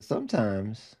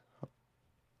sometimes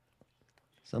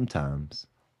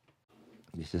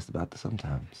it's just about the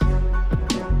sometimes.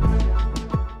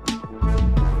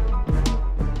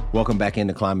 Welcome back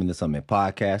into Climbing the Summit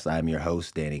podcast. I'm your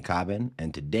host, Danny Cobbin,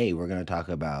 and today we're going to talk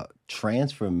about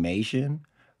transformation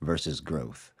versus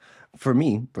growth. For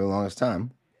me, for the longest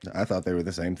time, I thought they were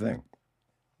the same thing.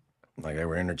 Like they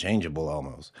were interchangeable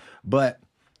almost. But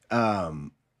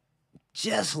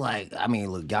just like, I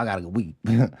mean, look, y'all gotta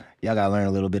learn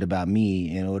a little bit about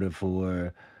me in order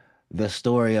for the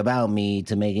story about me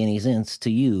to make any sense to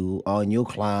you on your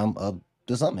climb up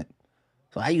the summit.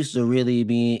 So I used to really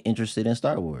be interested in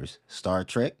Star Wars, Star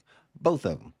Trek, both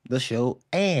of them, the show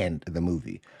and the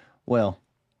movie. Well,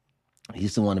 I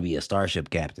used to want to be a starship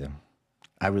captain.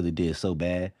 I really did so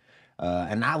bad.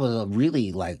 And I was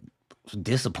really like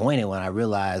disappointed when I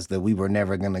realized that we were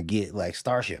never going to get like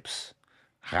starships.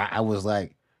 I was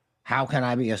like, how can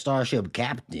I be a starship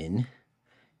captain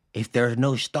if there's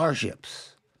no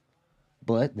starships?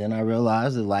 But then I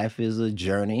realized that life is a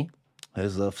journey,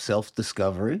 is of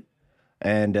self-discovery.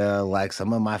 And like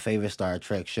some of my favorite Star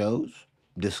Trek shows,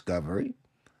 Discovery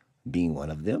being one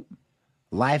of them,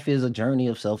 life is a journey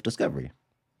of self-discovery.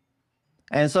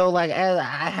 And so like as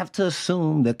I have to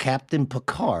assume that Captain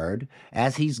Picard,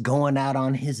 as he's going out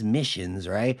on his missions,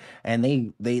 right? And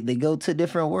they go to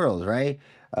different worlds, right?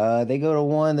 They go to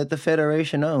one that the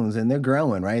Federation owns and they're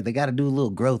growing, right? They got to do a little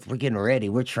growth. We're getting ready.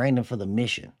 We're training for the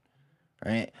mission.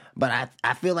 Right. But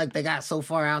I feel like they got so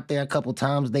far out there a couple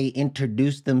times, they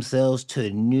introduced themselves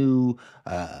to new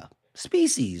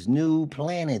species, new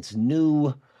planets,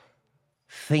 new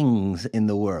things in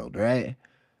the world. Right.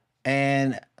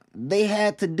 And they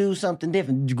had to do something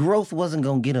different. Growth wasn't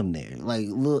going to get them there. Like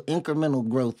little incremental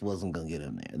growth wasn't going to get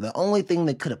them there. The only thing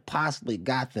that could have possibly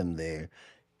got them there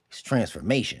is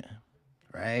transformation.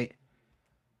 Right.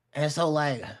 And so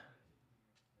like,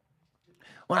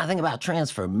 when I think about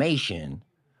transformation,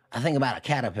 I think about a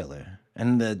caterpillar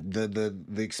and the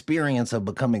experience of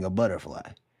becoming a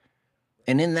butterfly.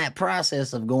 And in that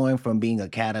process of going from being a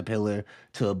caterpillar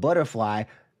to a butterfly,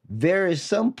 there is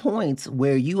some points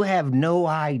where you have no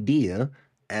idea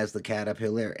as the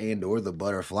caterpillar and or the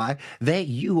butterfly that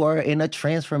you are in a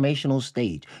transformational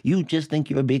stage. You just think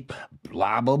you're a big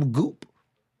blob of goop.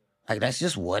 Like that's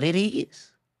just what it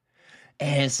is.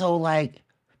 And so like,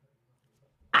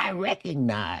 I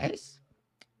recognize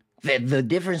that the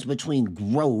difference between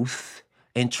growth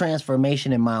and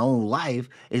transformation in my own life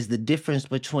is the difference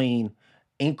between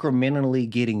incrementally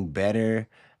getting better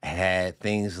at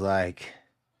things like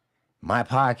my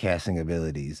podcasting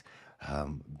abilities,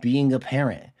 being a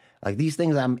parent. Like these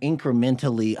things I'm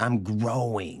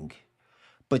growing.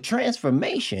 But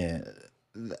transformation,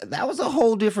 that was a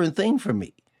whole different thing for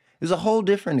me. It was a whole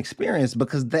different experience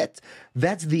because that's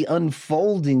the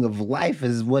unfolding of life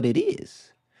is what it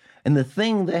is. And the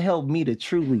thing that helped me to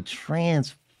truly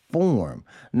transform,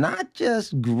 not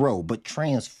just grow, but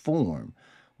transform,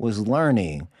 was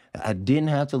learning that I didn't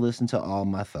have to listen to all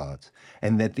my thoughts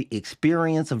and that the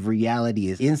experience of reality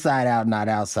is inside out, not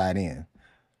outside in,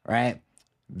 right?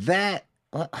 That,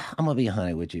 I'm going to be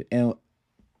 100 with you. And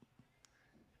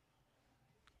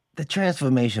the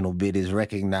transformational bit is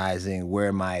recognizing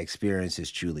where my experience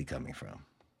is truly coming from,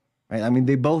 right? I mean,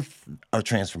 they both are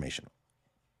transformational.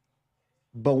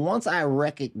 But once I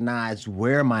recognized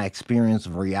where my experience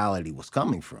of reality was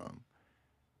coming from,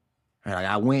 right,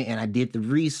 I went and I did the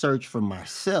research for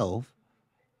myself,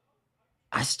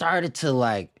 I started to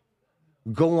like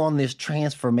go on this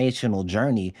transformational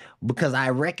journey because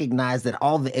I recognized that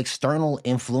all the external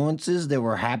influences that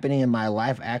were happening in my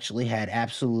life actually had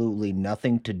absolutely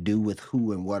nothing to do with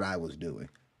who and what I was doing.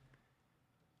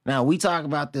 Now, we talk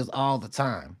about this all the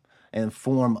time in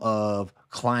form of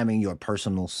climbing your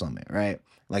personal summit, right?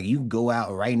 Like you go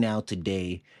out right now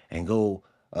today and go,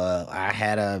 I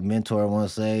had a mentor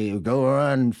once say, go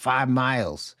run 5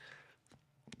 miles.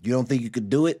 You don't think you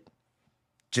could do it?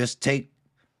 Just take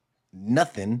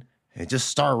nothing and just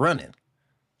start running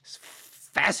as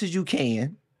fast as you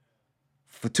can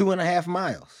for 2.5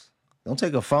 miles. Don't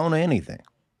take a phone or anything.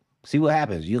 See what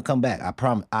happens. You'll come back. I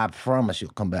promise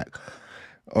you'll come back.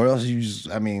 Or else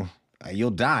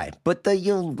you'll die. But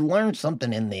you'll learn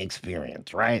something in the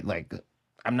experience, right? Like,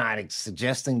 I'm not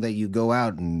suggesting that you go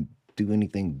out and do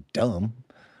anything dumb,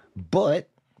 but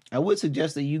I would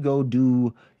suggest that you go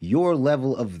do your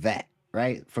level of that,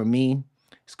 right? For me,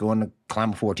 it's going to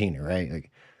climb a 14er, right?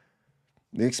 Like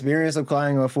the experience of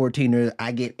climbing a 14er,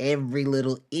 I get every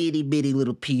little itty bitty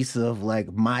little piece of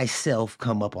like myself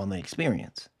come up on the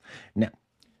experience. Now,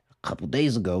 a couple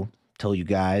days ago, told you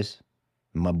guys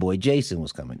my boy Jason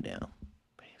was coming down.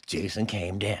 Jason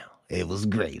came down It was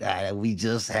great. We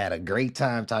just had a great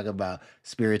time talking about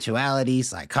spirituality,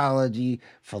 psychology,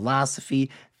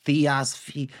 philosophy,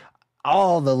 theosophy,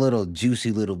 all the little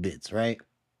juicy little bits, right?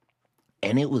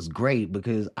 And it was great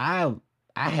because I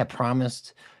had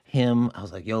promised him, I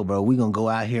was like, yo, bro, we're gonna go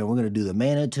out here and we're gonna do the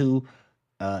Manitou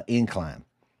incline.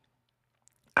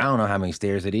 I don't know how many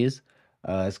stairs it is.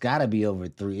 It's got to be over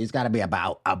three. It's got to be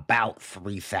about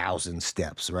 3,000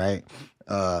 steps, right?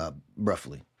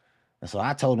 Roughly. And so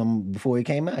I told him before he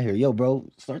came out here, yo, bro,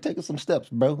 start taking some steps,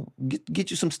 bro.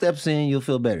 Get you some steps in, you'll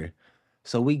feel better.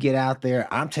 So we get out there.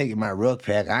 I'm taking my ruck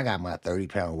pack. I got my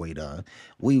 30-pound weight on.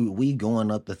 We going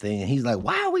up the thing, and he's like,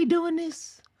 "Why are we doing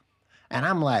this?" And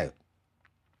I'm like,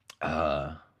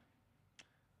 "Uh,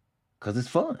 cause it's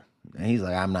fun." And he's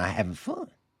like, "I'm not having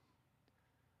fun."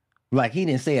 Like he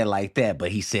didn't say it like that,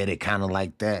 but he said it kind of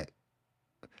like that.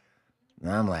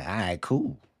 And I'm like, "All right,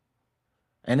 cool."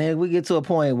 And then we get to a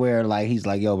point where like he's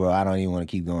like, "Yo, bro, I don't even want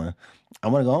to keep going. I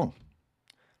want to go home."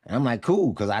 And I'm like,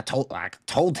 "Cool," because I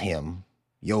told him,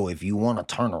 "Yo, if you want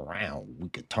to turn around, we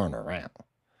could turn around."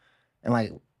 And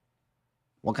like,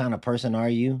 what kind of person are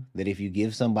you that if you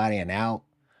give somebody an out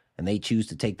and they choose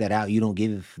to take that out, you don't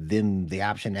give them the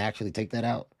option to actually take that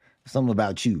out? Something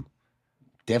about you.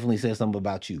 Definitely says something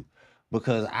about you.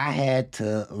 Because I had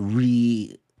to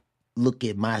re look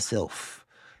at myself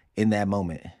in that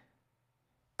moment.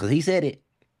 Because he said it.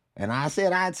 And I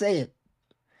said I'd say it.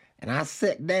 And I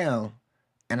sat down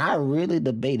and I really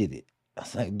debated it. I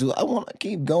was like, do I want to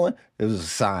keep going? It was a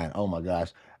sign. Oh my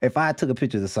gosh. If I took a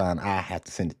picture of the sign, I have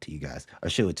to send it to you guys or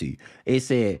show it to you. It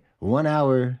said 1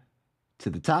 hour to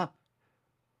the top,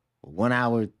 1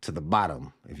 hour to the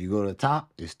bottom. If you go to the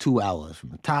top, it's 2 hours from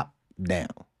the top down.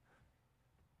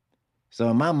 So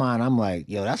in my mind, I'm like,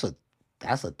 yo, that's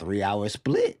a 3 hour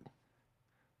split.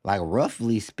 Like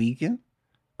roughly speaking,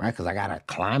 right? Because I gotta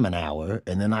climb an hour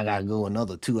and then I gotta go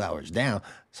another 2 hours down.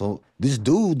 So this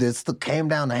dude that still came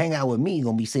down to hang out with me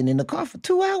gonna be sitting in the car for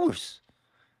 2 hours.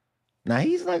 Now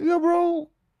he's like, yo, bro,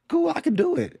 cool, I can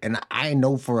do it. And I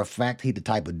know for a fact he the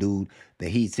type of dude that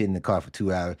he'd sit in the car for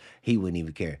 2 hours, he wouldn't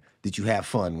even care. Did you have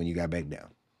fun when you got back down?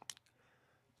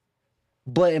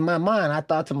 But in my mind, I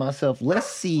thought to myself, let's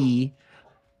see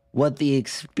what the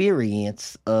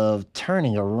experience of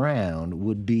turning around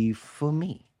would be for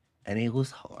me. And it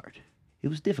was hard. It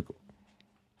was difficult,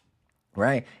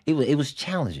 right? It was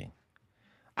challenging.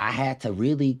 I had to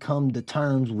really come to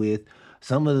terms with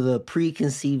some of the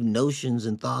preconceived notions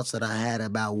and thoughts that I had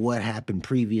about what happened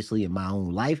previously in my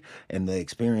own life and the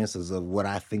experiences of what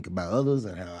I think about others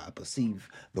and how I perceive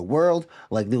the world.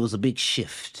 Like there was a big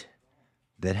shift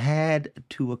that had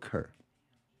to occur.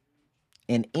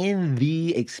 And in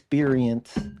the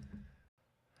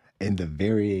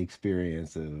very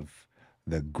experience of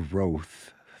the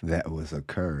growth that was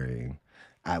occurring,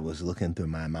 I was looking through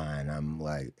my mind. I'm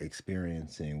like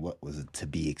experiencing what was to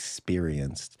be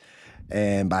experienced.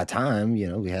 And by time, we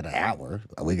had an hour,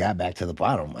 we got back to the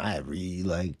bottom. I had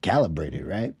like calibrated,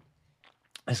 right?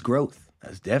 That's growth.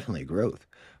 That's definitely growth.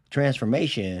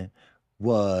 Transformation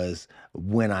was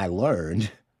when I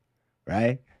learned,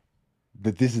 right?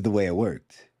 That this is the way it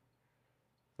worked.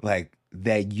 Like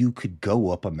that you could go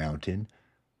up a mountain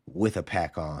with a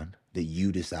pack on that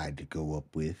you decide to go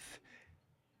up with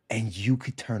and you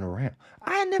could turn around.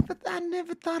 I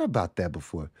never thought about that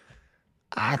before.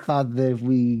 I thought that if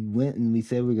we went and we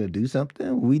said we are gonna do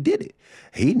something, we did it.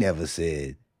 He never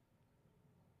said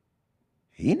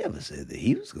he never said that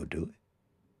he was gonna do it.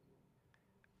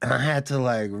 And I had to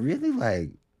like really like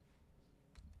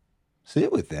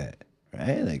sit with that.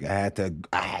 Right? Like I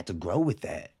had to grow with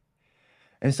that.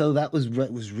 And so that was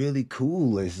what was really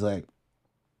cool. It's like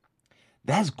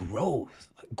that's growth.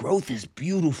 Growth is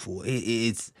beautiful.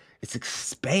 It's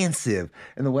expansive.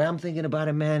 And the way I'm thinking about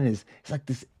it, man, is it's like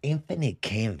this infinite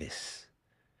canvas,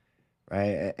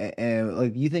 right? And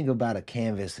like you think about a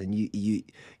canvas, and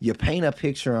you paint a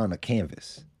picture on a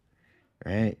canvas,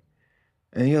 right?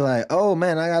 And you're like, oh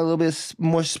man, I got a little bit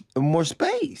more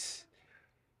space.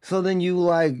 So then you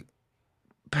like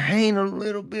paint a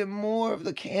little bit more of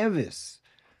the canvas,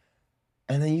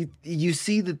 and then you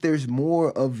see that there's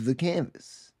more of the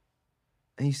canvas,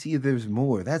 and you see that there's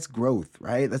more. That's growth,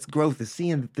 right? That's growth is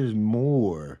seeing that there's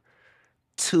more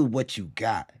to what you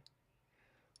got.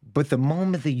 But the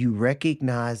moment that you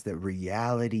recognize that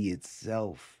reality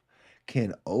itself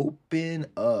can open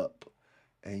up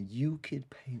and you can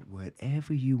paint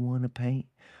whatever you want to paint,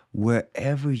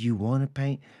 wherever you want to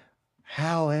paint,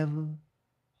 however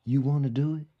you want to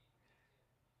do it,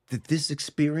 that this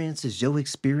experience is your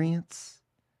experience.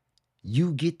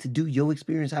 You get to do your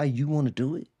experience how you want to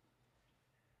do it.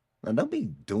 Now, don't be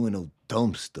doing no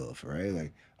dumb stuff, right?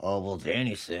 Like, oh, well,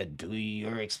 Danny said, do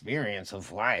your experience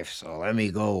of life. So let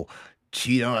me go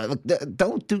cheat on. Look,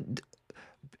 don't do.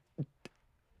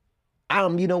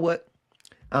 You know what?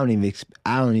 I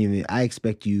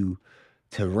expect you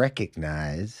to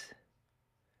recognize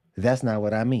that's not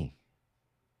what I mean.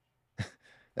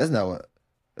 That's not what,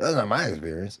 that's not my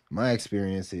experience. My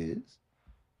experience is,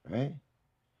 right?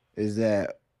 Is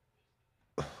that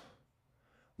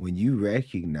when you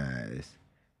recognize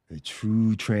the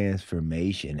true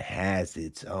transformation has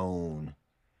its own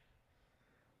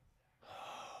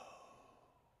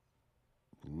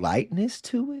lightness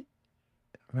to it,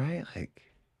 right? Like,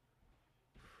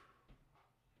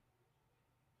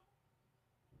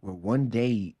 where one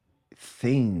day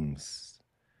things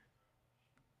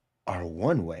are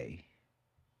one way,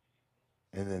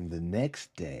 and then the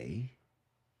next day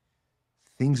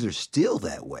things are still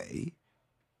that way,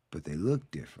 but they look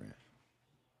different.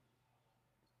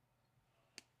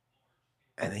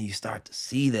 And then you start to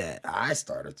see that. I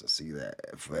started to see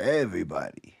that for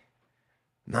everybody,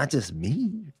 not just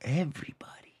me,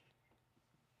 everybody.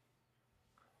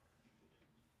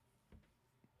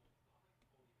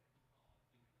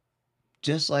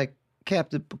 Just like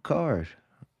Captain Picard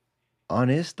on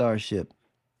his starship.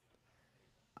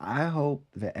 I hope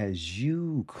that as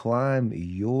you climb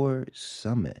your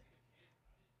summit,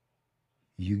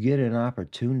 you get an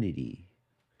opportunity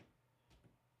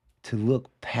to look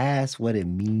past what it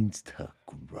means to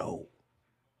grow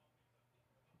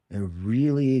and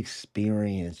really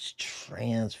experience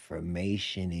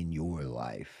transformation in your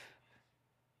life.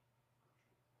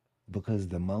 Because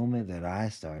the moment that I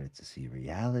started to see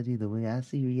reality the way I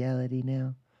see reality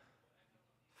now,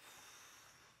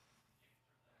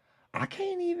 I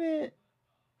can't even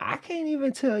I can't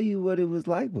even tell you what it was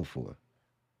like before.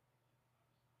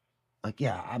 Like,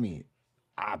 yeah, I mean,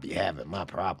 I'll be having my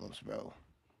problems, bro.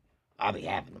 I'll be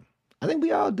having them. I think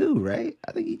we all do, right?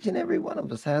 I think each and every one of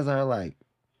us has our like.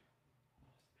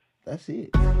 That's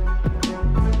it.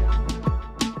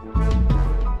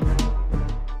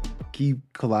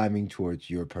 Keep climbing towards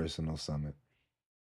your personal summit.